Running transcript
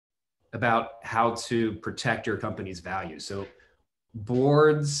about how to protect your company's value. So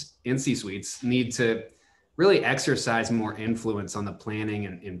boards and C-suites need to really exercise more influence on the planning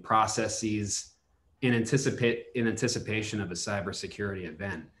and processes in anticipation of a cybersecurity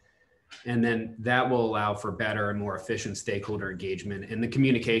event. And then that will allow for better and more efficient stakeholder engagement and the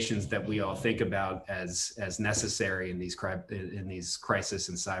communications that we all think about as necessary in these crisis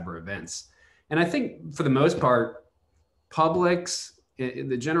and cyber events. And I think for the most part,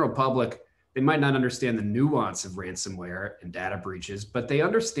 the general public, they might not understand the nuance of ransomware and data breaches, but they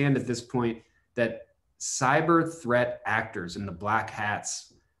understand at this point that cyber threat actors and the black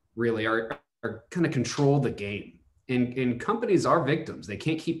hats really are kind of control the game. And companies are victims. They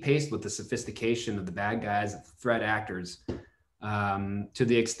can't keep pace with the sophistication of the bad guys, the threat actors, to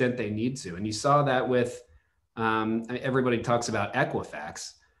the extent they need to. And you saw that with, everybody talks about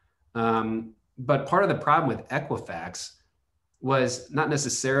Equifax. But part of the problem with Equifax was not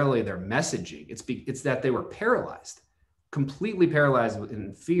necessarily their messaging. It's that they were paralyzed, completely paralyzed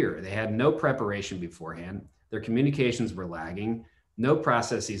in fear. They had no preparation beforehand. Their communications were lagging, no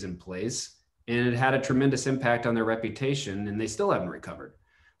processes in place, and it had a tremendous impact on their reputation, and they still haven't recovered.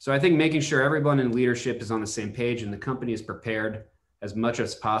 So I think making sure everyone in leadership is on the same page and the company is prepared as much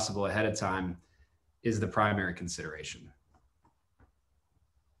as possible ahead of time is the primary consideration.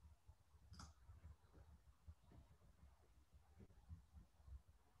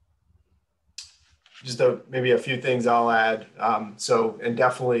 Just maybe a few things I'll add. And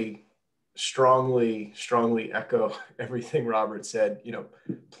definitely strongly echo everything Robert said.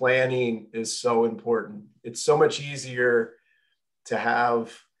 Planning is so important. It's so much easier to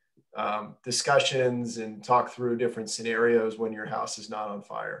have discussions and talk through different scenarios when your house is not on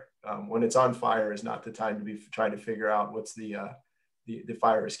fire. When it's on fire is not the time to be trying to figure out what's the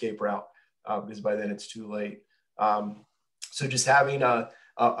fire escape route, because by then it's too late. So just having a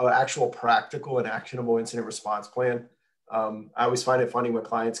actual practical and actionable incident response plan. I always find it funny when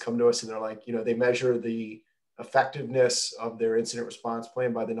clients come to us and they're like, they measure the effectiveness of their incident response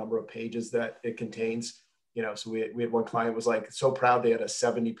plan by the number of pages that it contains. So we had one client was like so proud they had a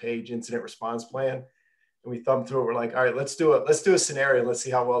 70-page incident response plan, and we thumbed through it. We're like, all right, let's do a scenario and let's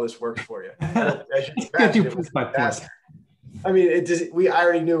see how well this works for you. As you can imagine, it was fast. I mean, we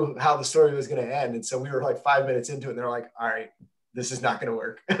already knew how the story was going to end, and so we were like 5 minutes into it, and they're like, all right, this is not going to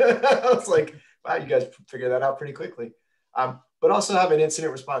work. I was like, wow, you guys figured that out pretty quickly. But also having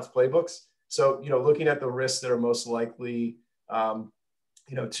incident response playbooks. So, looking at the risks that are most likely,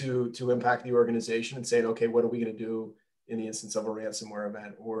 to impact the organization and saying, okay, what are we going to do in the instance of a ransomware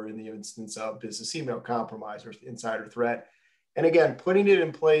event or in the instance of business email compromise or insider threat? And again, putting it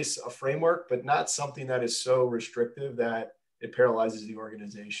in place, a framework, but not something that is so restrictive that it paralyzes the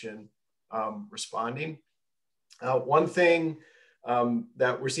organization responding. One thing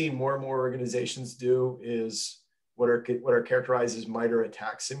that we're seeing more and more organizations do is what are characterized as MITRE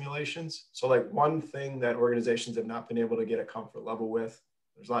attack simulations. So like one thing that organizations have not been able to get a comfort level with,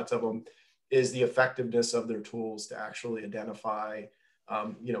 there's lots of them, is the effectiveness of their tools to actually identify,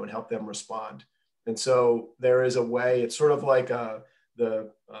 and help them respond. And so there is a way, it's sort of like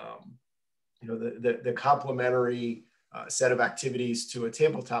the complementary set of activities to a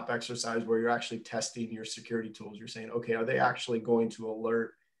tabletop exercise where you're actually testing your security tools. You're saying, okay, are they actually going to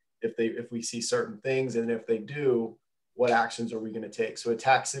alert if we see certain things? And if they do, what actions are we going to take? So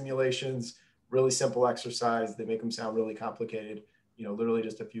attack simulations, really simple exercise. They make them sound really complicated, literally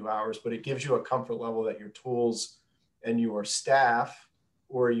just a few hours, but it gives you a comfort level that your tools and your staff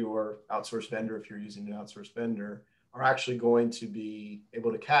or your outsourced vendor, if you're using an outsourced vendor, are actually going to be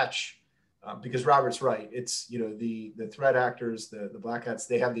able to catch. Because Robert's right. It's, the threat actors, the black hats,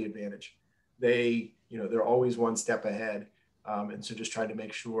 they have the advantage. They're always one step ahead. And so just trying to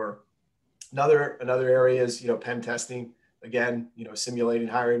make sure. Another area is, pen testing. Again, simulating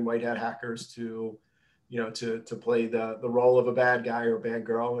hiring white hat hackers to play the role of a bad guy or a bad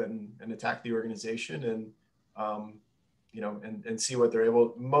girl and attack the organization and see what they're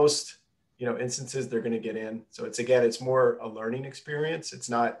able. Most, instances they're going to get in. So it's more a learning experience. It's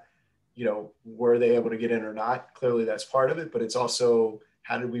not, were they able to get in or not? Clearly that's part of it, but it's also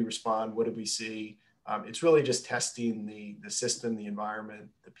how did we respond? What did we see? It's really just testing the system, the environment,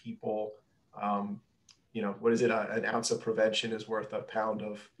 the people. What is it? An ounce of prevention is worth a pound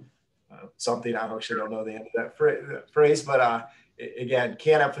of something. I actually don't know the end of that phrase, but again,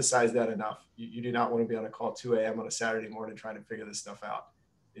 can't emphasize that enough. You do not want to be on a call 2 a.m. on a Saturday morning trying to figure this stuff out.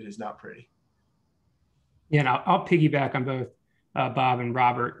 It is not pretty. Yeah, and I'll piggyback on both Bob and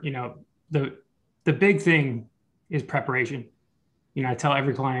Robert. The big thing is preparation. I tell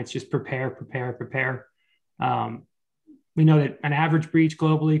every client, it's just prepare. We know that an average breach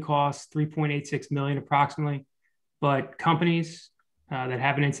globally costs 3.86 million approximately, but companies that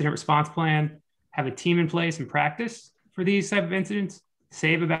have an incident response plan, have a team in place and practice for these type of incidents,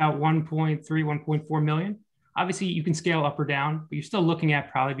 save about 1.3, 1.4 million. Obviously, you can scale up or down, but you're still looking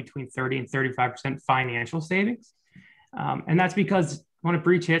at probably between 30 and 35% financial savings. And that's because when a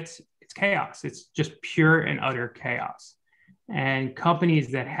breach hits, it's chaos. It's just pure and utter chaos. And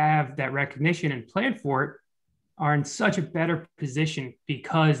companies that have that recognition and plan for it are in such a better position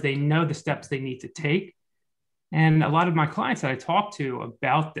because they know the steps they need to take. And a lot of my clients that I talk to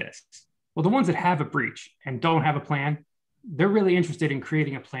about this, well, the ones that have a breach and don't have a plan, they're really interested in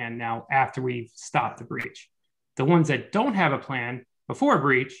creating a plan now after we've stopped the breach. The ones that don't have a plan before a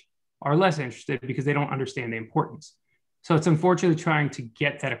breach are less interested because they don't understand the importance. So it's unfortunately trying to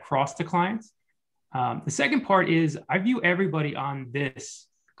get that across to clients. The second part is I view everybody on this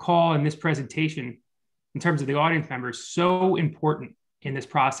call and this presentation in terms of the audience members so important in this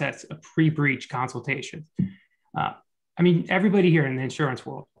process of pre-breach consultation. I mean, everybody here in the insurance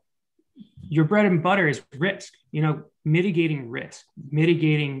world, your bread and butter is risk, mitigating risk,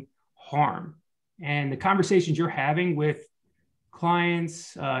 mitigating harm. And the conversations you're having with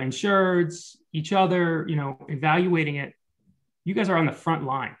clients, insureds, each other, evaluating it, you guys are on the front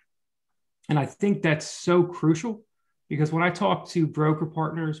line. And I think that's so crucial because when I talk to broker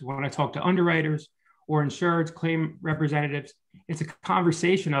partners, when I talk to underwriters or insureds, claim representatives, it's a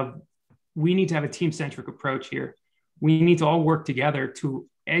conversation of we need to have a team-centric approach here. We need to all work together to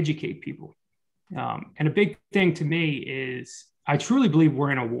educate people. And a big thing to me is I truly believe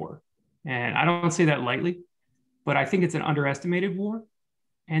we're in a war. And I don't say that lightly, but I think it's an underestimated war.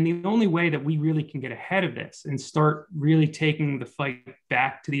 And the only way that we really can get ahead of this and start really taking the fight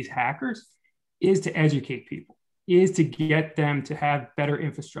back to these hackers is to educate people, is to get them to have better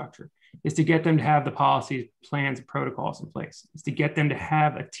infrastructure, is to get them to have the policies, plans, and protocols in place, is to get them to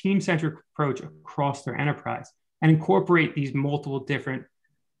have a team-centric approach across their enterprise and incorporate these multiple different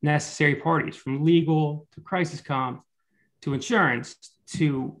necessary parties from legal to crisis comms to insurance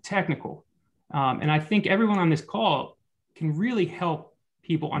to technical. And I think everyone on this call can really help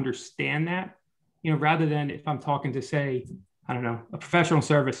people understand that, rather than if I'm talking to, say, I don't know, a professional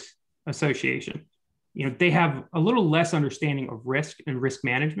service association, they have a little less understanding of risk and risk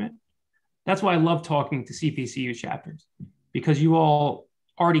management. That's why I love talking to CPCU chapters, because you all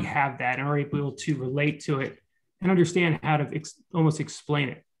already have that and are able to relate to it and understand how to almost explain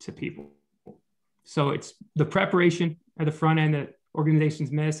it to people. So it's the preparation at the front end that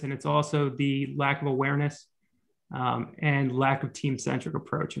organizations miss, and it's also the lack of awareness and lack of team-centric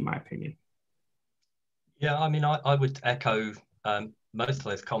approach, in my opinion. Yeah, I mean, I would echo most of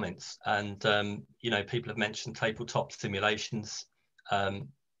those comments. And, people have mentioned tabletop simulations,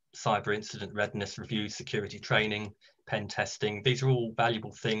 cyber incident readiness review, security training, pen testing. These are all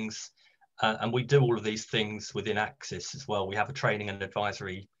valuable things. And we do all of these things within Axis as well. We have a training and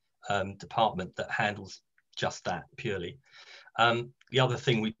advisory department that handles just that purely. The other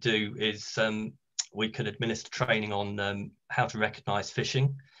thing we do is we can administer training on how to recognize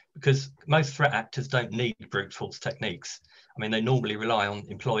phishing, because most threat actors don't need brute force techniques. I mean, they normally rely on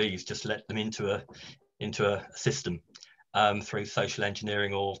employees, just let them into a system through social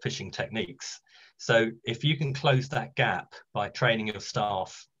engineering or phishing techniques. So if you can close that gap by training your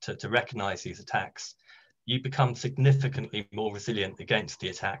staff to recognize these attacks, you become significantly more resilient against the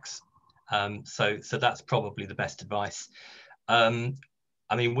attacks. So that's probably the best advice.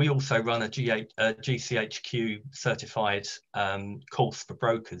 I mean, we also run a GCHQ certified course for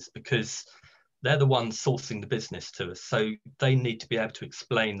brokers, because they're the ones sourcing the business to us. So they need to be able to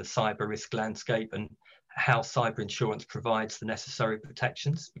explain the cyber risk landscape and how cyber insurance provides the necessary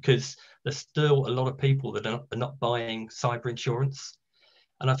protections, because there's still a lot of people that are not buying cyber insurance.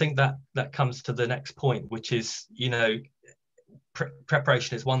 And I think that comes to the next point, which is,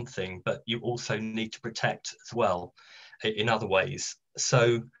 preparation is one thing, but you also need to protect as well in other ways.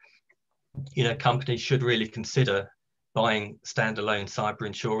 So, companies should really consider buying standalone cyber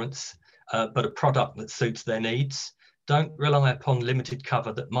insurance, but a product that suits their needs. Don't rely upon limited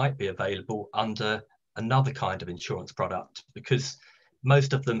cover that might be available under another kind of insurance product, because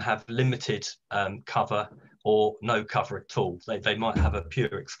most of them have limited cover or no cover at all. They might have a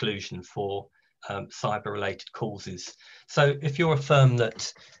pure exclusion for cyber related causes. So if you're a firm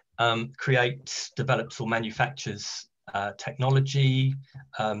that creates, develops or manufactures technology,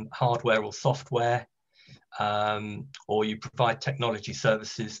 hardware or software, or you provide technology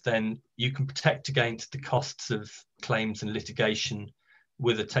services, then you can protect against the costs of claims and litigation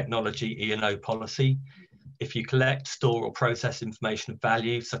with a technology E&O policy. If you collect, store or process information of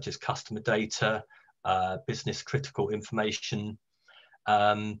value, such as customer data business critical information,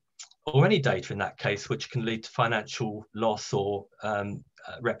 or any data in that case, which can lead to financial loss or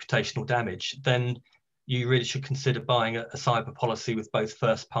reputational damage, then you really should consider buying a cyber policy with both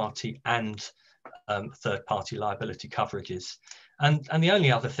first party and third party liability coverages. And the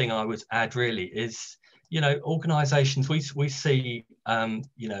only other thing I would add really is, organizations, we see, a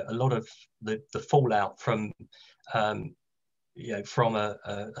lot of the fallout from, from a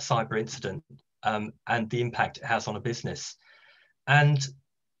cyber incident and the impact it has on a business. And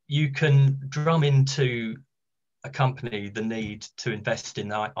you can drum into a company the need to invest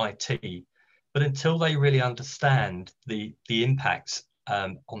in IT, but until they really understand the impacts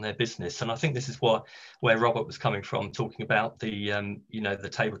on their business, and I think this is where Robert was coming from, talking about the the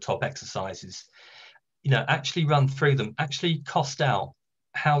tabletop exercises, actually run through them, actually cost out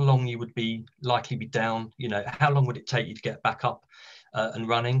how long you would likely be down, how long would it take you to get back up and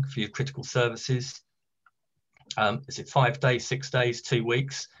running for your critical services. Is it 5 days, 6 days, 2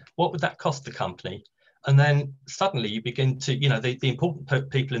 weeks? What would that cost the company? And then suddenly you begin to, the important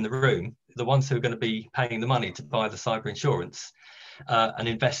people in the room, the ones who are going to be paying the money to buy the cyber insurance and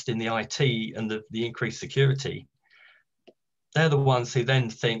invest in the IT and the increased security, they're the ones who then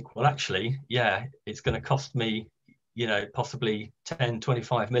think, well, actually, yeah, it's going to cost me, possibly 10,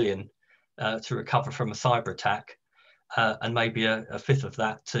 25 million to recover from a cyber attack. And maybe a fifth of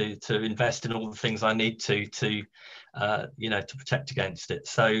that to invest in all the things I need to protect against it.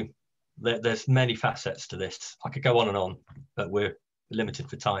 So there's many facets to this. I could go on, but we're limited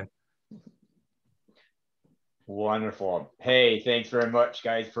for time. Wonderful. Hey, thanks very much,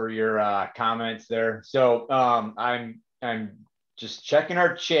 guys, for your comments there. So I'm just checking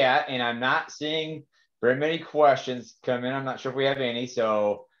our chat, and I'm not seeing very many questions come in. I'm not sure if we have any.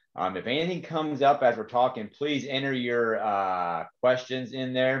 So if anything comes up as we're talking, please enter your questions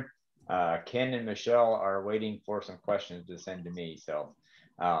in there. Ken and Michelle are waiting for some questions to send to me. So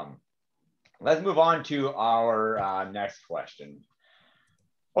let's move on to our next question.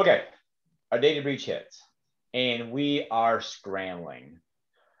 Okay, a data breach hits, and we are scrambling.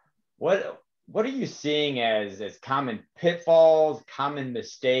 What are you seeing as common pitfalls, common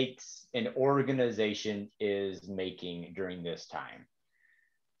mistakes an organization is making during this time?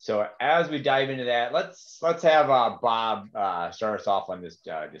 So as we dive into that, let's have Bob start us off on this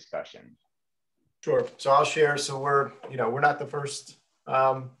discussion. Sure. So I'll share. So we're not the first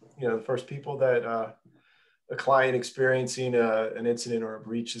the first people that a client experiencing an incident or a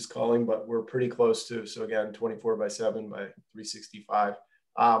breach is calling, but we're pretty close to. So again, 24/7 by 365.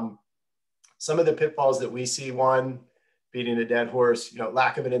 Some of the pitfalls that we see: one, beating a dead horse,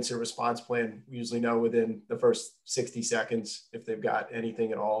 lack of an incident response plan. We usually know within the first 60 seconds if they've got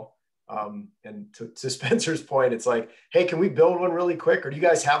anything at all. And to Spencer's point, it's like, hey, can we build one really quick? Or do you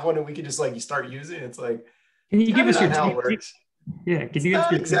guys have one and we can just you start using it? It's like, can you give us your how it works? Yeah, can you give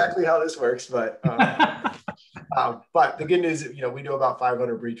us exactly how this works, but but the good news is, we do about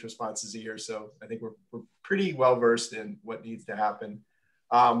 500 breach responses a year. So I think we're pretty well versed in what needs to happen.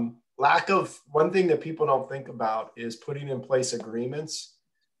 One thing that people don't think about is putting in place agreements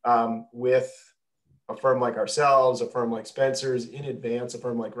with a firm like ourselves, a firm like Spencer's in advance, a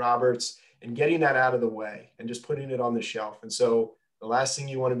firm like Roberts, and getting that out of the way and just putting it on the shelf. And so the last thing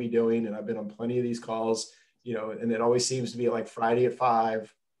you want to be doing, and I've been on plenty of these calls, and it always seems to be like Friday at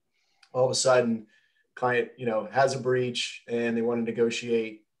 5, all of a sudden client, has a breach and they want to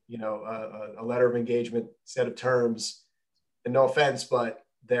negotiate, a letter of engagement, set of terms, and no offense, but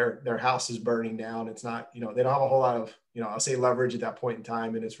their house is burning down. It's not, they don't have a whole lot of, I'll say leverage at that point in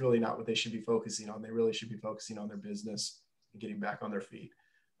time. And it's really not what they should be focusing on. They really should be focusing on their business and getting back on their feet.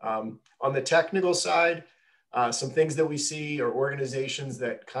 On the technical side, some things that we see are organizations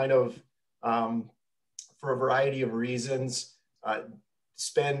that kind of, for a variety of reasons,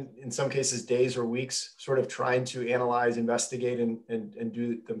 spend, in some cases, days or weeks sort of trying to analyze, investigate, and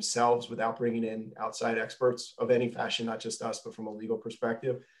do it themselves without bringing in outside experts of any fashion, not just us, but from a legal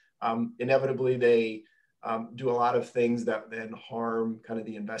perspective. Inevitably, they do a lot of things that then harm kind of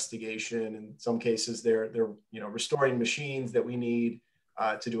the investigation. In some cases, they're restoring machines that we need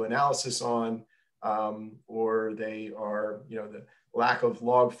to do analysis on, or they are, the lack of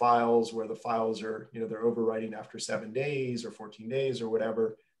log files where the files are, they're overwriting after 7 days or 14 days or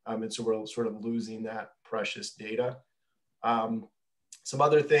whatever. And so we're sort of losing that precious data. Some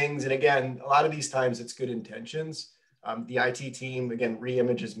other things, and again, a lot of these times it's good intentions. The IT team, again,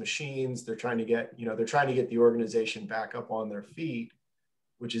 reimages machines. They're trying to get, the organization back up on their feet,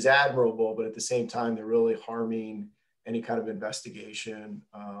 which is admirable, but at the same time, they're really harming any kind of investigation,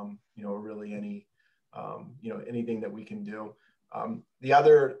 or really any, anything that we can do. The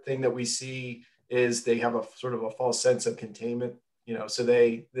other thing that we see is they have a sort of a false sense of containment. So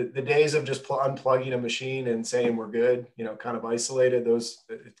the days of just unplugging a machine and saying we're good, kind of isolated,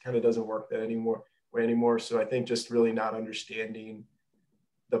 it kind of doesn't work that anymore. So I think just really not understanding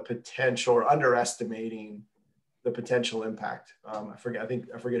the potential or underestimating the potential impact. I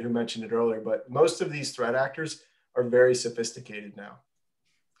forget who mentioned it earlier, but most of these threat actors are very sophisticated now.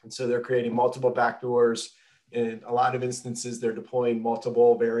 And so they're creating multiple backdoors. In a lot of instances, they're deploying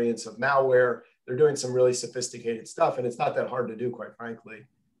multiple variants of malware. They're doing some really sophisticated stuff, and it's not that hard to do, quite frankly.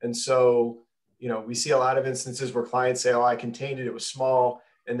 And so, we see a lot of instances where clients say, oh, I contained it, it was small.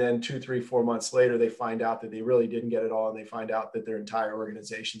 And then 2, 3, 4 months later, they find out that they really didn't get it all. And they find out that their entire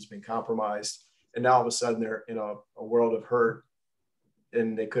organization's been compromised. And now all of a sudden they're in a world of hurt,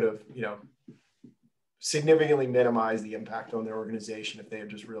 and they could have, significantly minimized the impact on their organization if they had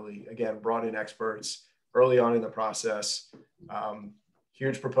just really, again, brought in experts early on in the process.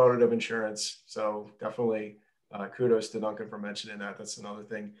 Huge proponent of insurance. So definitely kudos to Duncan for mentioning that. That's another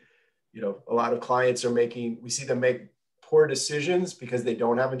thing. A lot of clients we see them make poor decisions because they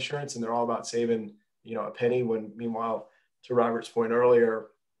don't have insurance, and they're all about saving, a penny, when meanwhile, to Robert's point earlier,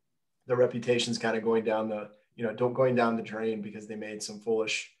 the reputation's kind of going down the drain because they made some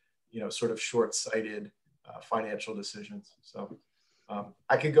foolish, sort of short-sighted financial decisions. So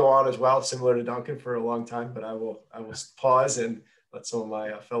I could go on as well, similar to Duncan, for a long time, but I will pause and let some of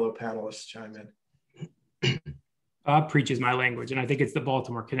my fellow panelists chime in. Bob preaches my language, and I think it's the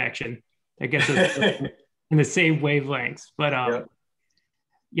Baltimore connection that gets us in the same wavelengths. But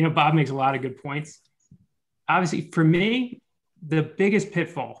Bob makes a lot of good points. Obviously, for me, the biggest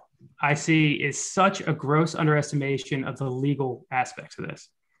pitfall I see is such a gross underestimation of the legal aspects of this.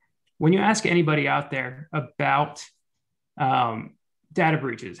 When you ask anybody out there about data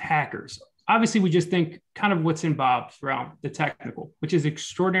breaches, hackers, obviously we just think kind of what's in Bob's realm, the technical, which is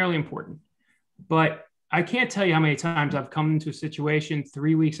extraordinarily important. But I can't tell you how many times I've come into a situation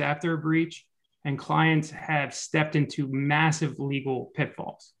 3 weeks after a breach and clients have stepped into massive legal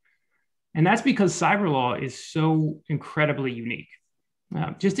pitfalls. And that's because cyber law is so incredibly unique.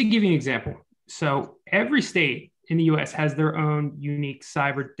 Just to give you an example. So every state in the US has their own unique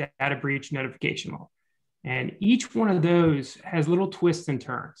cyber data breach notification law. And each one of those has little twists and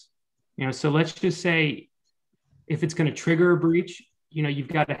turns. So let's just say if it's going to trigger a breach, you've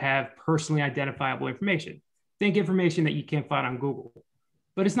got to have personally identifiable information. Think information that you can't find on Google.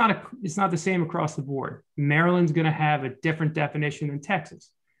 But it's not the same across the board. Maryland's going to have a different definition than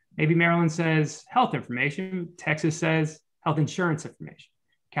Texas. Maybe Maryland says health information. Texas says health insurance information.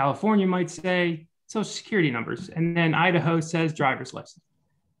 California might say social security numbers. And then Idaho says driver's license.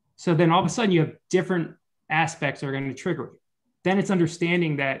 So then all of a sudden you have different aspects that are going to trigger it. Then it's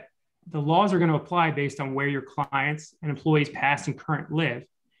understanding that the laws are going to apply based on where your clients and employees past and current live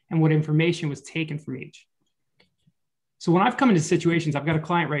and what information was taken from each. So when I've come into situations, I've got a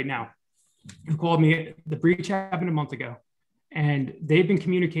client right now who called me. The breach happened a month ago, and they've been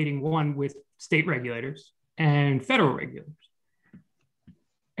communicating with state regulators and federal regulators.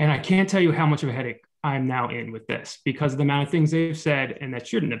 And I can't tell you how much of a headache I'm now in with this because of the amount of things they've said and that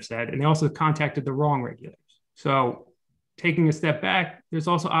shouldn't have said. And they also contacted the wrong regulators. So taking a step back, there's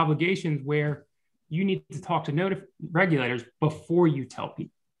also obligations where you need to talk to regulators before you tell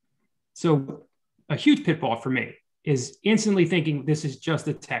people. So a huge pitfall for me is instantly thinking this is just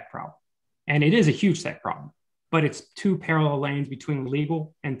a tech problem. And it is a huge tech problem, but it's two parallel lanes between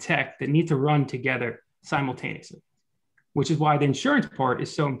legal and tech that need to run together simultaneously, which is why the insurance part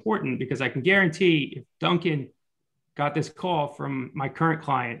is so important, because I can guarantee if Duncan got this call from my current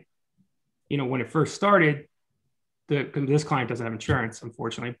client, when it first started, this client doesn't have insurance,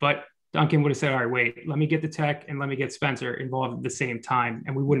 unfortunately, but Duncan would have said, all right, wait, let me get the tech and let me get Spencer involved at the same time.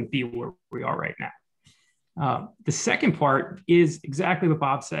 And we wouldn't be where we are right now. The second part is exactly what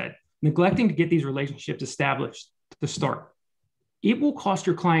Bob said, neglecting to get these relationships established to start. It will cost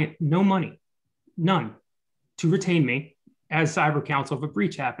your client no money, none, to retain me as cyber counsel if a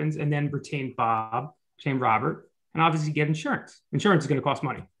breach happens, and then retain Bob, retain Robert, and obviously get insurance. Insurance is going to cost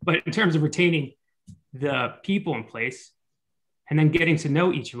money. But in terms of retaining the people in place and then getting to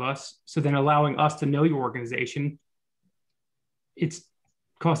know each of us, so then allowing us to know your organization, it's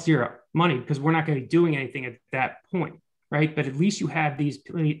cost zero money because we're not going to be doing anything at that point, right? But at least you have these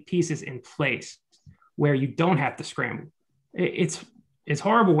pieces in place where you don't have to scramble. It's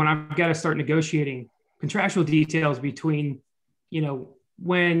horrible when I've got to start negotiating contractual details between,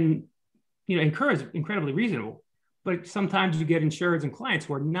 when, incredibly reasonable, but sometimes you get insureds and clients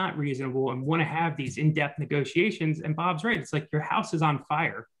who are not reasonable and want to have these in-depth negotiations. And Bob's right. It's like your house is on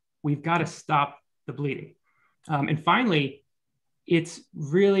fire. We've got to stop the bleeding. And finally, it's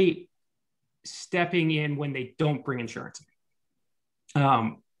really stepping in when they don't bring insurance.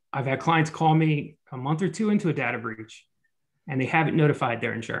 I've had clients call me a month or two into a data breach and they haven't notified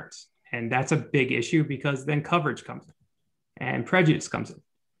their insurance. And that's a big issue because then coverage comes in and prejudice comes in.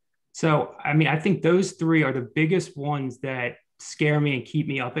 So, I mean, I think those three are the biggest ones that scare me and keep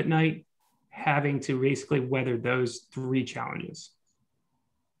me up at night, having to basically weather those three challenges.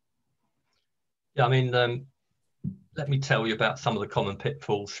 Yeah, I mean, let me tell you about some of the common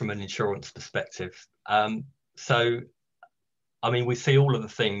pitfalls from an insurance perspective. So, I mean, we see all of the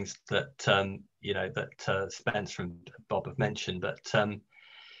things that, you know, that Spencer and Bob have mentioned, but,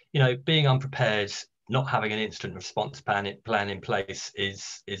 you know, being unprepared, not having an incident response plan in place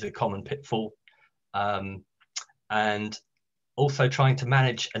is a common pitfall. And also trying to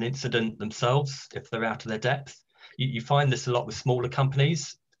manage an incident themselves if they're out of their depth. You find this a lot with smaller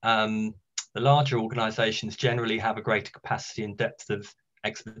companies. The larger organizations generally have a greater capacity and depth of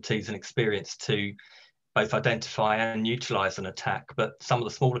expertise and experience to both identify and utilize an attack. But some of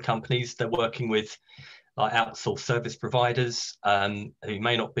the smaller companies, they're working with like outsourced service providers who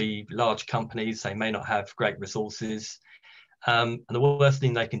may not be large companies, they may not have great resources. And the worst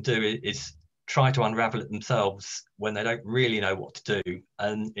thing they can do is try to unravel it themselves when they don't really know what to do,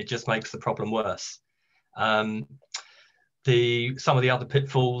 and it just makes the problem worse. Some of the other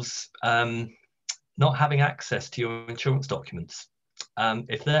pitfalls, not having access to your insurance documents.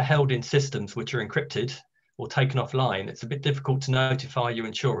 If they're held in systems which are encrypted or taken offline, it's a bit difficult to notify your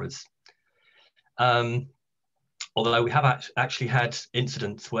insurers. Although we have actually had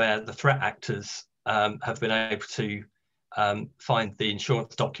incidents where the threat actors have been able to find the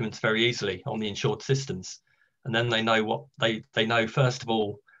insurance documents very easily on the insured systems, and then they know what they know. First of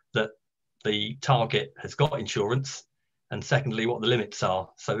all, that the target has got insurance, and secondly, what the limits are.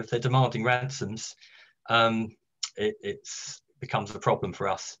 So if they're demanding ransoms, it becomes a problem for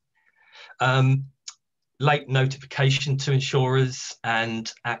us. Late notification to insurers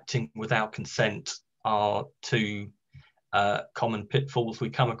and acting without consent are two common pitfalls we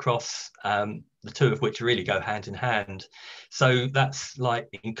come across, the two of which really go hand in hand. So that's like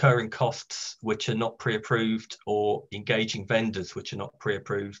incurring costs which are not pre-approved or engaging vendors which are not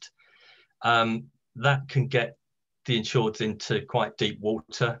pre-approved. That can get the insureds into quite deep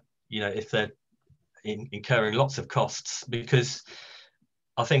water, you know, if they're incurring lots of costs, because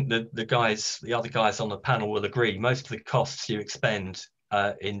I think that the other guys on the panel will agree, most of the costs you expend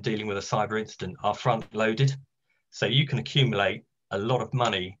in dealing with a cyber incident are front loaded. So you can accumulate a lot of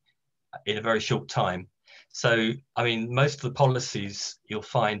money in a very short time. So, I mean, most of the policies you'll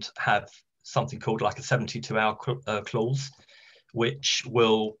find have something called like a 72-hour clause, which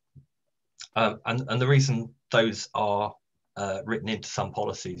will, and the reason those are written into some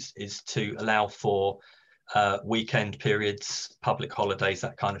policies is to allow for weekend periods, public holidays,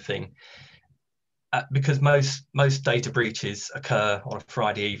 that kind of thing. Because most data breaches occur on a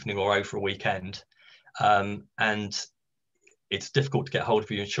Friday evening or over a weekend, and it's difficult to get hold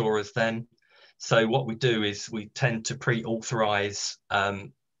of your insurers then. So what we do is we tend to pre-authorize a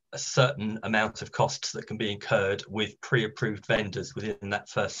certain amount of costs that can be incurred with pre-approved vendors within that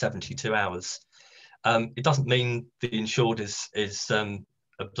first 72 hours. It doesn't mean the insured is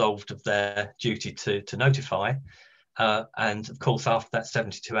absolved of their duty to notify. And of course, after that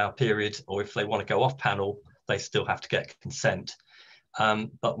 72-hour period, or if they want to go off panel, they still have to get consent.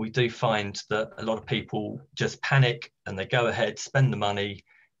 But we do find that a lot of people just panic and they go ahead, spend the money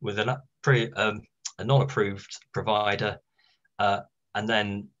with a non-approved provider, and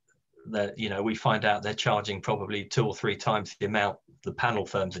then you know, we find out they're charging probably 2 or 3 times the amount the panel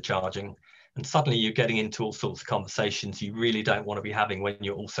firms are charging. And suddenly you're getting into all sorts of conversations you really don't want to be having when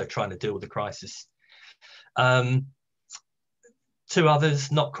you're also trying to deal with the crisis. 2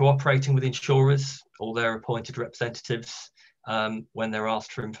 others, not cooperating with insurers or their appointed representatives when they're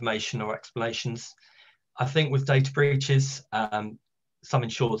asked for information or explanations. I think with data breaches, some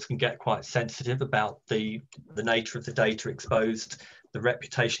insurers can get quite sensitive about the nature of the data exposed, the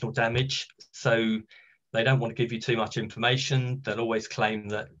reputational damage. So they don't want to give you too much information. They'll always claim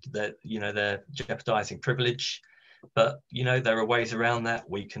that you know, they're jeopardizing privilege, but you know, there are ways around that.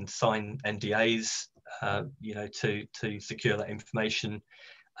 We can sign NDAs, you know, to secure that information.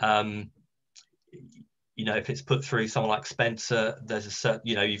 You know, if it's put through someone like Spencer, there's a certain,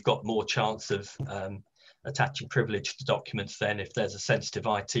 you know, you've got more chance of attaching privilege to documents than if there's a sensitive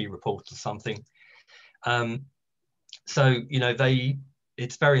IT report or something. So, you know,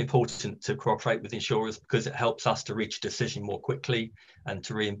 it's very important to cooperate with insurers because it helps us to reach a decision more quickly and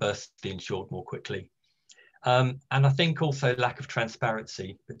to reimburse the insured more quickly. And I think also lack of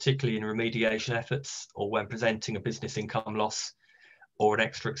transparency, particularly in remediation efforts or when presenting a business income loss or an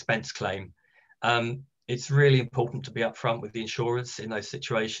extra expense claim. It's really important to be upfront with the insurers in those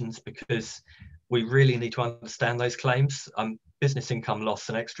situations, because we really need to understand those claims. Business income loss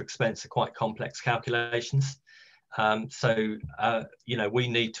and extra expense are quite complex calculations. You know, we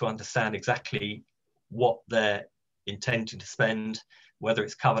need to understand exactly what they're intending to spend, whether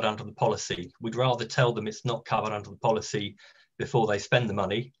it's covered under the policy. We'd rather tell them it's not covered under the policy before they spend the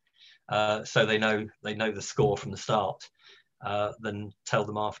money, so they know the score from the start, than tell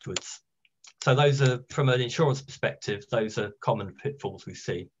them afterwards. So those are, from an insurance perspective, those are common pitfalls we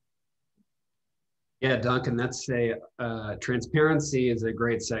see. Yeah, Duncan, that's transparency is a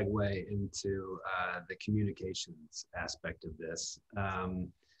great segue into the communications aspect of this.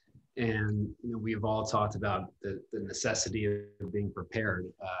 And you know, we've all talked about the necessity of being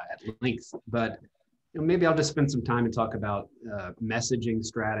prepared at length, but you know, maybe I'll just spend some time and talk about messaging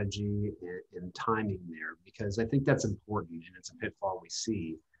strategy and timing there, because I think that's important and it's a pitfall we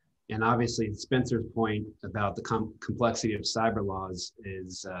see. And obviously, Spencer's point about the complexity of cyber laws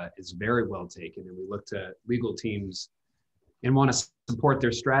is very well taken, and we look to legal teams and want to support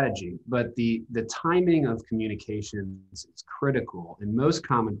their strategy. But the timing of communications is critical, and most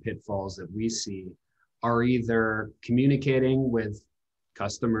common pitfalls that we see are either communicating with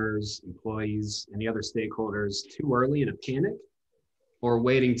customers, employees, any other stakeholders too early in a panic, or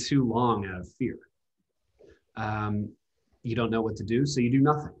waiting too long out of fear. You don't know what to do, so you do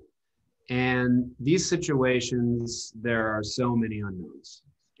nothing. And these situations, there are so many unknowns,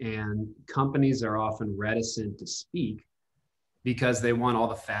 and companies are often reticent to speak because they want all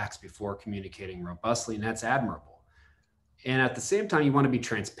the facts before communicating robustly, and that's admirable. And at the same time, you want to be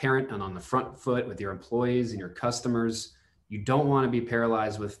transparent and on the front foot with your employees and your customers. You don't want to be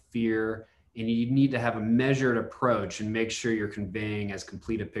paralyzed with fear, and you need to have a measured approach and make sure you're conveying as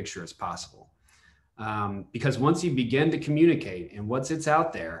complete a picture as possible. Because once you begin to communicate and once it's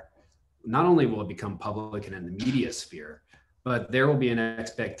out there, not only will it become public and in the media sphere, but there will be an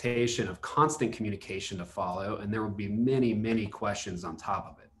expectation of constant communication to follow, and there will be many, many questions on top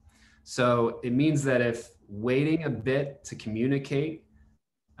of it. So it means that if waiting a bit to communicate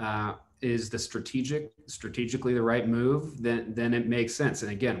is the strategically the right move, then it makes sense.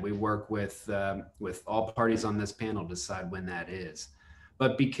 And again, we work with all parties on this panel to decide when that is.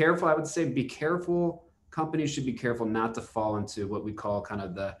 But be careful, I would say, be careful. Companies should be careful not to fall into what we call kind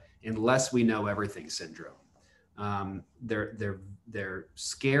of the unless we know everything syndrome. They're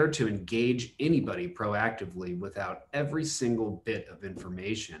scared to engage anybody proactively without every single bit of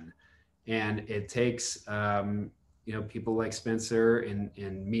information. And it takes you know, people like Spencer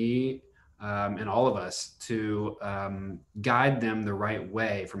and me and all of us to guide them the right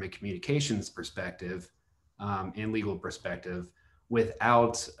way from a communications perspective and legal perspective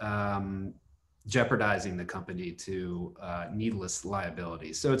without jeopardizing the company to needless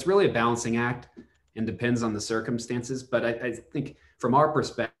liability. So it's really a balancing act and depends on the circumstances. But I think from our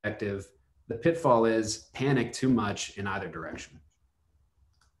perspective, the pitfall is panic too much in either direction.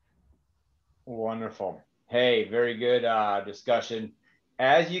 Wonderful. Hey, very good discussion.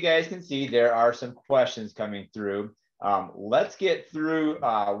 As you guys can see, there are some questions coming through. Let's get through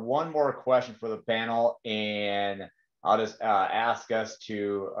one more question for the panel, and I'll just ask us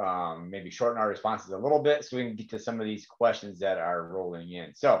to maybe shorten our responses a little bit so we can get to some of these questions that are rolling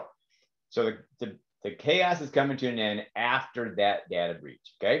in. So the chaos is coming to an end after that data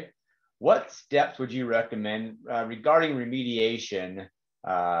breach, okay? What steps would you recommend regarding remediation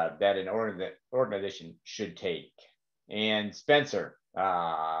that an organization should take? And Spencer,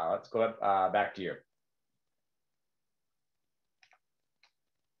 let's go back to you.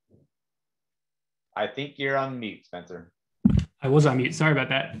 I think you're on mute, Spencer. I was on mute. Sorry about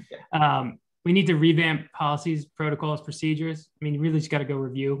that. We need to revamp policies, protocols, procedures. I mean, you really just got to go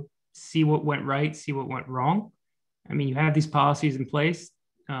review, see what went right, see what went wrong. I mean, you have these policies in place.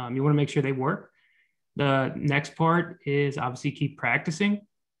 You want to make sure they work. The next part is obviously keep practicing,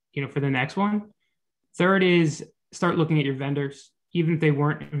 you know, for the next one. Third is start looking at your vendors, even if they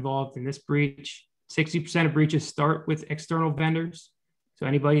weren't involved in this breach. 60% of breaches start with external vendors. So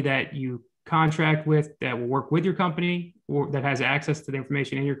anybody that you contract with that will work with your company or that has access to the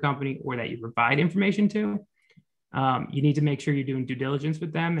information in your company or that you provide information to, you need to make sure you're doing due diligence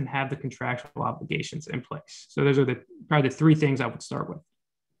with them and have the contractual obligations in place. So those are probably the three things I would start with.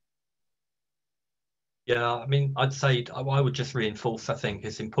 Yeah, I mean, I'd say I would just reinforce, I think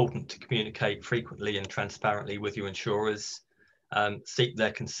it's important to communicate frequently and transparently with your insurers. Seek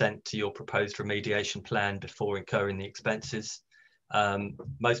their consent to your proposed remediation plan before incurring the expenses.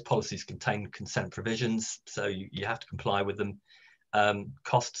 Most policies contain consent provisions, so you have to comply with them.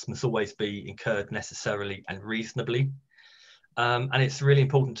 Costs must always be incurred necessarily and reasonably. And it's really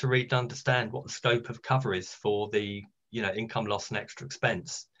important to read and understand what the scope of cover is for the income loss and extra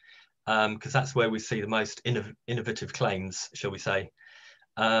expense, because that's where we see the most innovative claims, shall we say.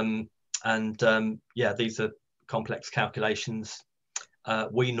 Yeah, these are complex calculations.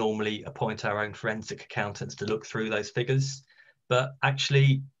 We normally appoint our own forensic accountants to look through those figures, but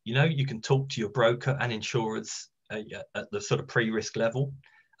actually, you can talk to your broker and insurers at the sort of pre-risk level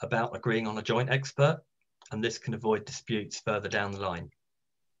about agreeing on a joint expert, and this can avoid disputes further down the line.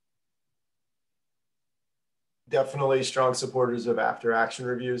 Definitely strong supporters of after action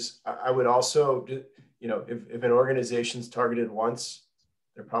reviews. I would also, if an organization's targeted once,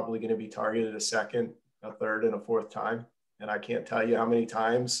 they're probably going to be targeted a second, a third, and a fourth time. And I can't tell you how many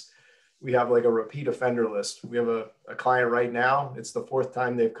times we have like a repeat offender list. We have a client right now. It's the fourth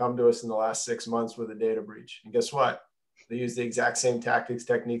time they've come to us in the last 6 months with a data breach. And guess what? They use the exact same tactics,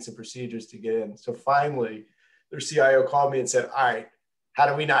 techniques, and procedures to get in. So finally, their CIO called me and said, all right, how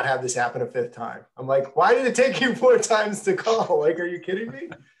do we not have this happen a fifth time? I'm like, why did it take you 4 times to call? Like, are you kidding me?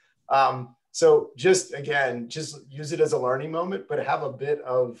 So just use it as a learning moment, but have a bit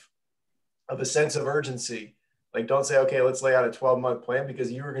of a sense of urgency. Like, don't say, okay, let's lay out a 12-month plan,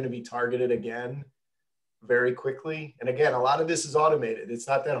 because you are going to be targeted again very quickly. And again, a lot of this is automated. It's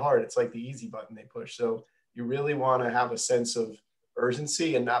not that hard. It's like the easy button they push. So you really want to have a sense of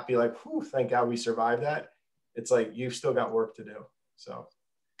urgency and not be like, whew, thank God we survived that. It's like, you've still got work to do. So,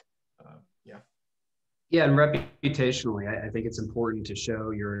 yeah. Yeah, and reputationally, I think it's important to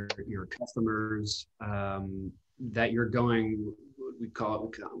show your customers that you're going, we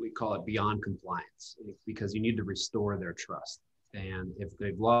call it beyond compliance, because you need to restore their trust. And if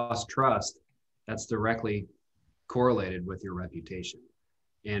they've lost trust, that's directly correlated with your reputation.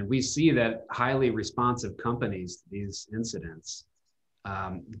 And we see that highly responsive companies to these incidents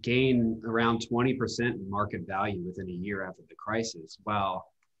gain around 20% in market value within a year after the crisis, while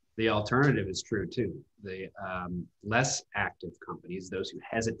the alternative is true too. The less active companies, those who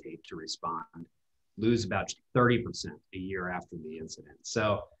hesitate to respond, lose about 30% a year after the incident.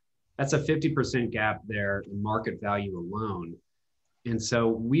 So that's a 50% gap there in market value alone. And so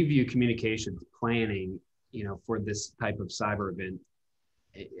we view communications planning, for this type of cyber event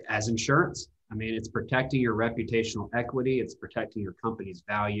as insurance. I mean, it's protecting your reputational equity, it's protecting your company's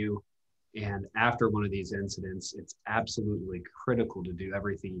value. And after one of these incidents, it's absolutely critical to do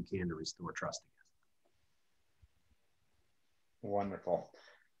everything you can to restore trust again. Wonderful.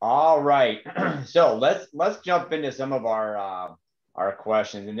 All right. So let's jump into some of our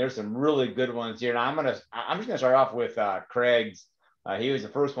questions, and there's some really good ones here. And I'm just gonna start off with Craig's. He was the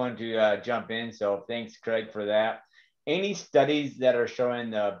first one to jump in, so thanks, Craig, for that. Any studies that are showing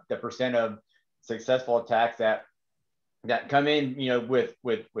the percent of successful attacks that come in, with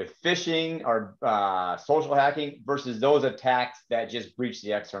phishing or social hacking versus those attacks that just breach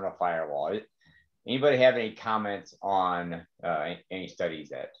the external firewall? Anybody have any comments on any studies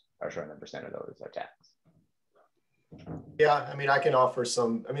that are showing the percent of those attacks? Yeah, I mean, I can offer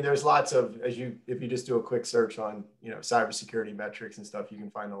some. I mean, there's lots of, if you just do a quick search on, cybersecurity metrics and stuff, you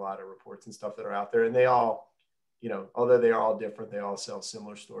can find a lot of reports and stuff that are out there, and they all, although they are all different, they all tell a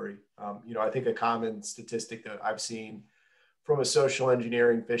similar story. I think a common statistic that I've seen from a social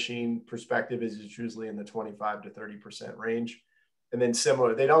engineering phishing perspective is it's usually in the 25 to 30% range. And then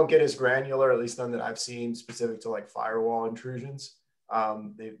similar, they don't get as granular, at least none that I've seen, specific to like firewall intrusions.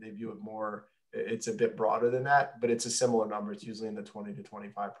 They view it more, it's a bit broader than that, but it's a similar number. It's usually in the 20 to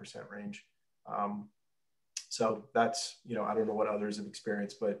 25% range. So that's, I don't know what others have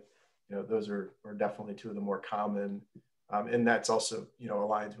experienced, but those are definitely two of the more common. And that's also,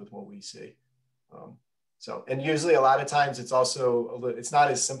 aligns with what we see. So, and usually a lot of times it's also, it's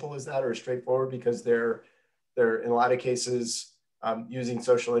not as simple as that or as straightforward, because they're in a lot of cases using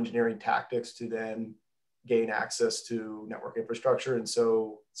social engineering tactics to then gain access to network infrastructure. And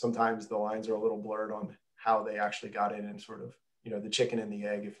so sometimes the lines are a little blurred on how they actually got in, and sort of, the chicken and the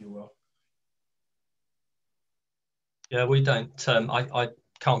egg, if you will. Yeah, we don't, I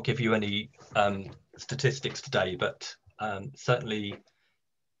can't give you any statistics today, but certainly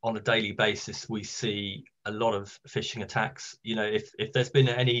on a daily basis, we see a lot of phishing attacks. If there's been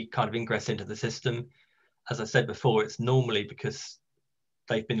any kind of ingress into the system, as I said before, it's normally because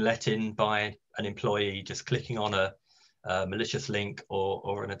they've been let in by an employee just clicking on a malicious link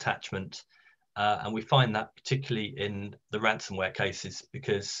or an attachment. And we find that particularly in the ransomware cases,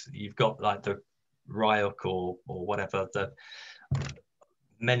 because you've got like the Ryuk or whatever, the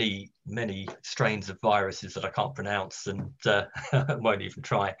many strains of viruses that I can't pronounce and won't even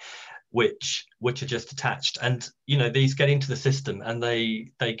try. which are just attached. And these get into the system, and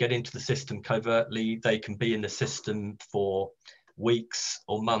they get into the system covertly. They can be in the system for weeks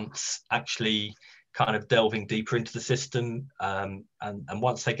or months, actually kind of delving deeper into the system. And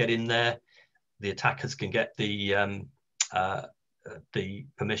once they get in there, the attackers can get the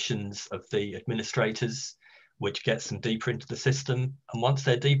permissions of the administrators, which gets them deeper into the system. And once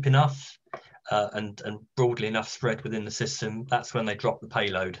they're deep enough and broadly enough spread within the system, that's when they drop the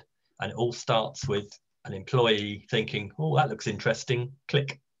payload. And it all starts with an employee thinking, oh, that looks interesting,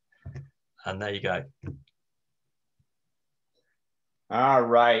 click. And there you go. All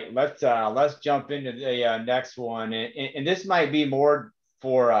right, let's jump into the next one. And this might be more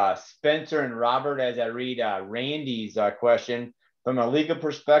for Spencer and Robert, as I read Randy's question. From a legal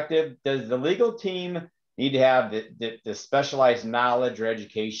perspective, does the legal team need to have the specialized knowledge or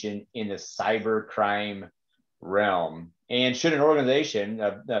education in the cyber crime realm? And should an organization,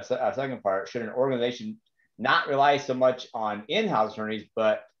 second part, should an organization not rely so much on in-house attorneys,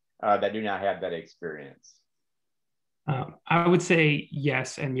 but that do not have that experience? I would say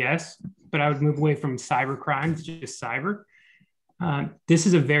yes and yes, but I would move away from cyber crimes, just cyber. This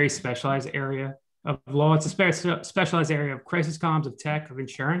is a very specialized area of law. It's a specialized area of crisis comms, of tech, of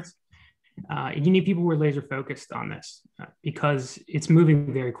insurance. You need people who are laser focused on this because it's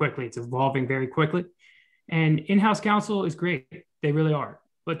moving very quickly. It's evolving very quickly. And in-house counsel is great. They really are,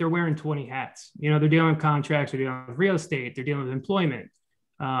 but they're wearing 20 hats. They're dealing with contracts, they're dealing with real estate, they're dealing with employment.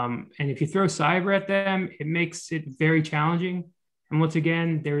 And if you throw cyber at them, it makes it very challenging. And once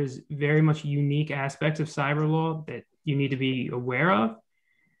again, there's very much unique aspects of cyber law that you need to be aware of.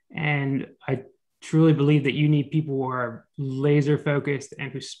 And I truly believe that you need people who are laser focused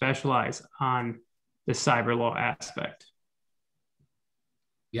and who specialize on the cyber law aspect.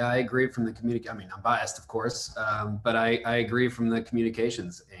 Yeah, I agree from the I mean, I'm biased, of course, but I agree from the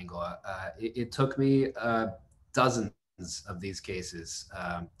communications angle. It took me dozens of these cases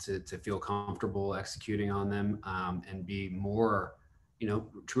to feel comfortable executing on them and be more,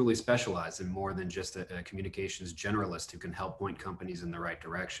 truly specialized and more than just a communications generalist who can help point companies in the right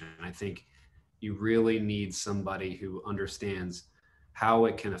direction. And I think you really need somebody who understands how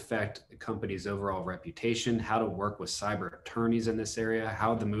it can affect a company's overall reputation, how to work with cyber attorneys in this area,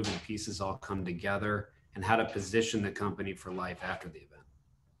 how the moving pieces all come together, and how to position the company for life after the event.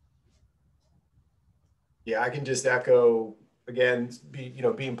 Yeah, I can just echo again,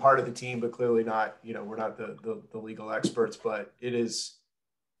 being part of the team, but clearly not, we're not the legal experts, but it is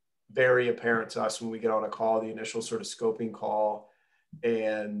very apparent to us when we get on a call, the initial sort of scoping call,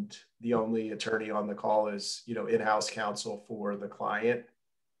 and the only attorney on the call is, in-house counsel for the client.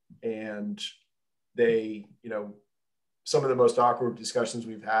 And they, some of the most awkward discussions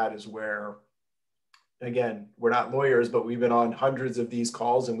we've had is where, again, we're not lawyers, but we've been on hundreds of these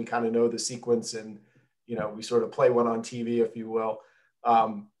calls and we kind of know the sequence, and, we sort of play one on TV, if you will.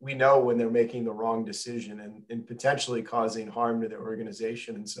 We know when they're making the wrong decision and potentially causing harm to their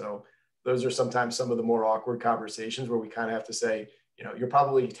organization. And so those are sometimes some of the more awkward conversations where we kind of have to say, you're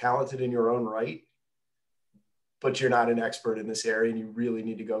probably talented in your own right, but you're not an expert in this area, and you really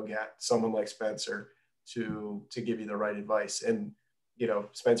need to go get someone like Spencer to give you the right advice. And,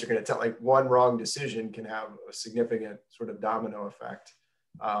 Spencer going to tell, like, one wrong decision can have a significant sort of domino effect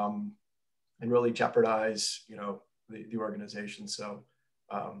and really jeopardize, the organization. So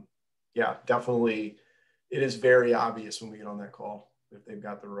yeah, definitely it is very obvious when we get on that call if they've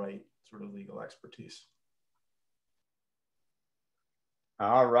got the right sort of legal expertise.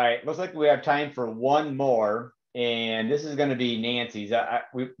 All right, looks like we have time for one more, and this is going to be Nancy's.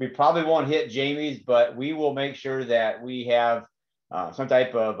 We probably won't hit Jamie's, but we will make sure that we have some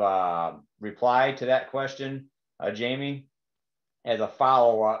type of reply to that question, Jamie, as a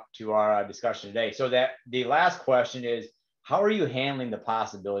follow-up to our discussion today. So that the last question is, how are you handling the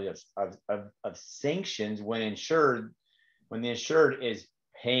possibility of sanctions when the insured is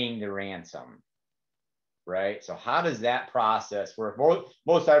paying the ransom? Right. So how does that process work?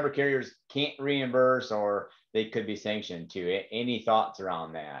 Most cyber carriers can't reimburse, or they could be sanctioned too. Any thoughts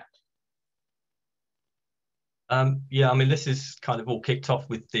around that? Yeah, I mean, this is kind of all kicked off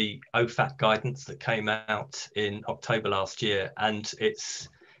with the OFAC guidance that came out in October last year, and it's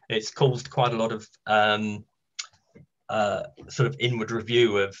caused quite a lot of sort of inward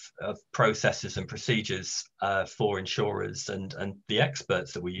review of processes and procedures for insurers and the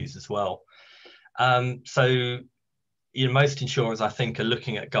experts that we use as well. So, most insurers, I think, are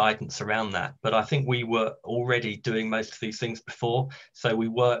looking at guidance around that, but I think we were already doing most of these things before. So we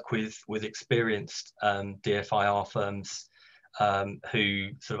work with experienced DFIR firms who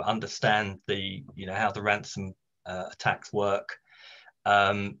sort of understand how the ransom attacks work.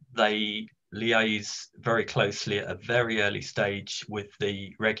 They liaise very closely at a very early stage with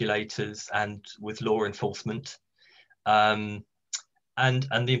the regulators and with law enforcement. And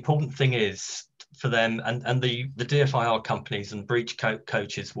the important thing is for them, and the DFIR companies and breach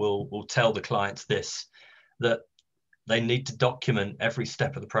coaches will tell the clients this, that they need to document every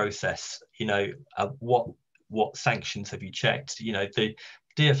step of the process. You know, what sanctions have you checked? You know, the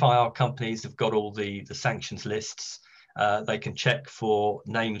DFIR companies have got all the sanctions lists. They can check for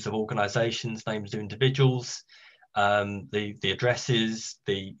names of organizations, names of individuals, the addresses,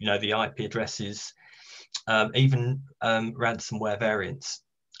 the IP addresses, even ransomware variants,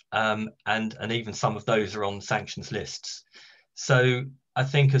 and even some of those are on sanctions lists. So I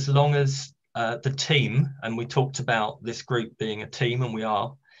think as long as the team, and we talked about this group being a team, and we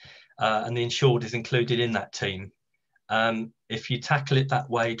are, and the insured is included in that team. If you tackle it that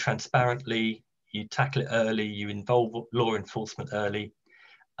way transparently, you tackle it early, you involve law enforcement early,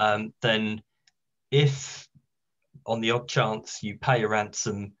 then if on the odd chance you pay a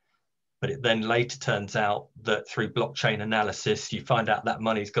ransom, but it then later turns out that through blockchain analysis, you find out that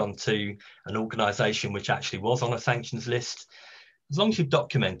money's gone to an organization which actually was on a sanctions list, as long as you've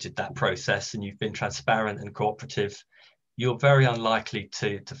documented that process and you've been transparent and cooperative, you're very unlikely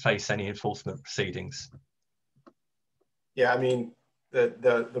to face any enforcement proceedings. Yeah, I mean,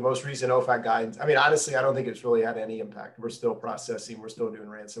 the most recent OFAC guidance, I mean, honestly, I don't think it's really had any impact. We're still processing, we're still doing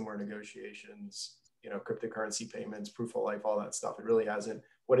ransomware negotiations, you know, cryptocurrency payments, proof of life, all that stuff. It really hasn't.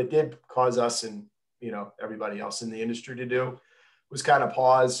 What it did cause us and, you know, everybody else in the industry to do was kind of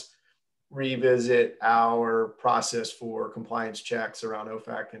pause, revisit our process for compliance checks around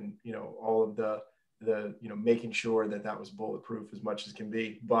OFAC and, you know, all of the you know, making sure that that was bulletproof as much as can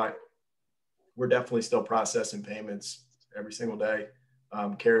be. But we're definitely still processing payments every single day.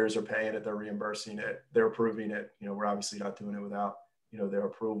 Carriers are paying it, they're reimbursing it, they're approving it. You know, we're obviously not doing it without, you know, their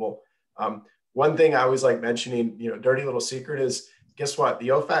approval. One thing I always like mentioning, you know, dirty little secret is, guess what? The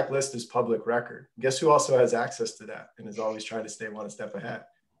OFAC list is public record. Guess who also has access to that and is always trying to stay one step ahead?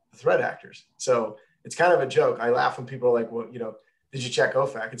 The threat actors. So it's kind of a joke. I laugh when people are like, well, you know, did you check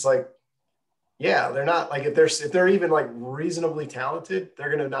OFAC? It's like, yeah, they're not like, if they're even like reasonably talented,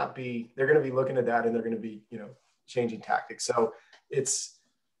 they're going to be looking at that and they're going to be, you know, changing tactics. So it's,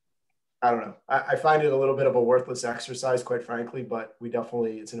 I don't know. I find it a little bit of a worthless exercise, quite frankly, but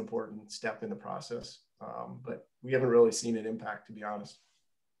it's an important step in the process. But we haven't really seen an impact, to be honest.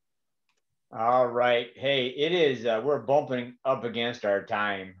 All right. Hey, it is, we're bumping up against our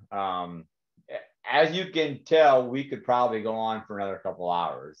time. As you can tell, we could probably go on for another couple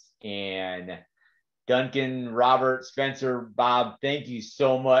hours. And Duncan, Robert, Spencer, Bob, thank you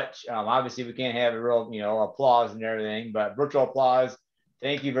so much. Obviously, we can't have a real, you know, applause and everything, but virtual applause.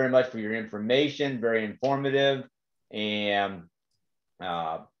 Thank you very much for your information. Very informative. And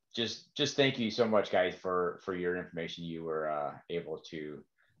just thank you so much, guys, for your information you were able to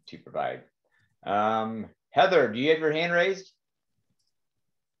provide. Heather, do you have your hand raised?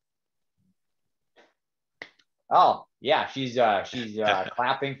 Oh, yeah, she's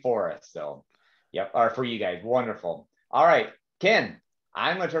clapping for us. So, yep, or for you guys. Wonderful. All right, Ken,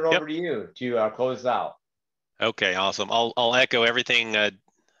 I'm going to turn it over to you to close out. Okay, awesome. I'll echo everything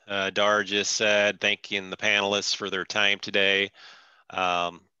Dar just said, thanking the panelists for their time today.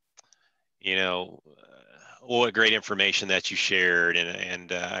 You know, what great information that you shared,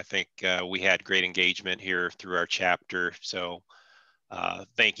 and I think we had great engagement here through our chapter. So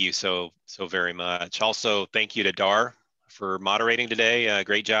thank you so very much. Also, thank you to Dar for moderating today.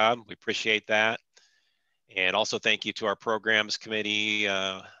 Great job. We appreciate that. And also thank you to our programs committee.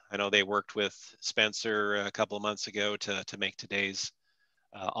 I know they worked with Spencer a couple of months ago to make today's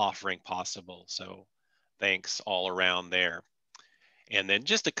offering possible. So thanks all around there. And then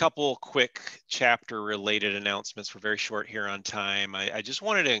just a couple quick chapter related announcements. We're very short here on time. I just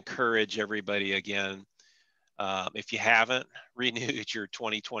wanted to encourage everybody again, if you haven't renewed your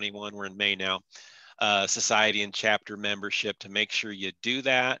 2021, we're in May now, society and chapter membership, to make sure you do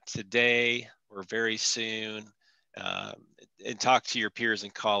that today or very soon, and talk to your peers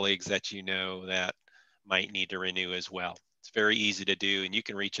and colleagues that you know that might need to renew as well. It's very easy to do, and you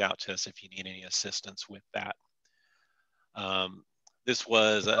can reach out to us if you need any assistance with that. This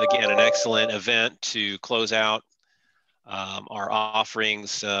was, again, an excellent event to close out our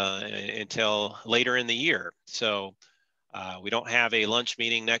offerings until later in the year. So we don't have a lunch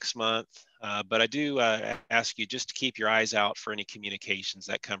meeting next month, but I do ask you just to keep your eyes out for any communications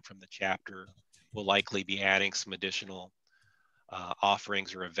that come from the chapter. We'll likely be adding some additional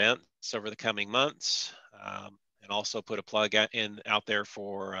offerings or events over the coming months, and also put a plug out there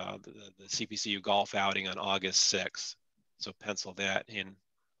for the CPCU golf outing on August 6th. So pencil that in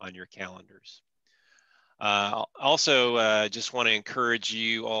on your calendars. Also, just want to encourage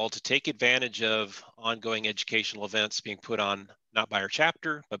you all to take advantage of ongoing educational events being put on, not by our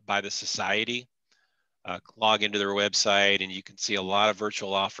chapter, but by the society. Log into their website and you can see a lot of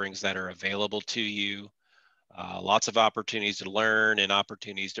virtual offerings that are available to you. Lots of opportunities to learn and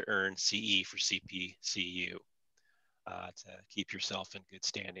opportunities to earn CE for CPCU to keep yourself in good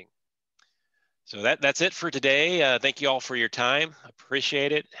standing. So that's it for today. Thank you all for your time.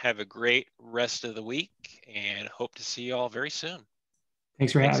 Appreciate it. Have a great rest of the week and hope to see you all very soon.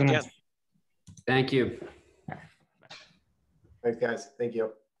 Thanks for having us. Thank you. Thanks, guys. Thank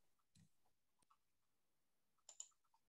you.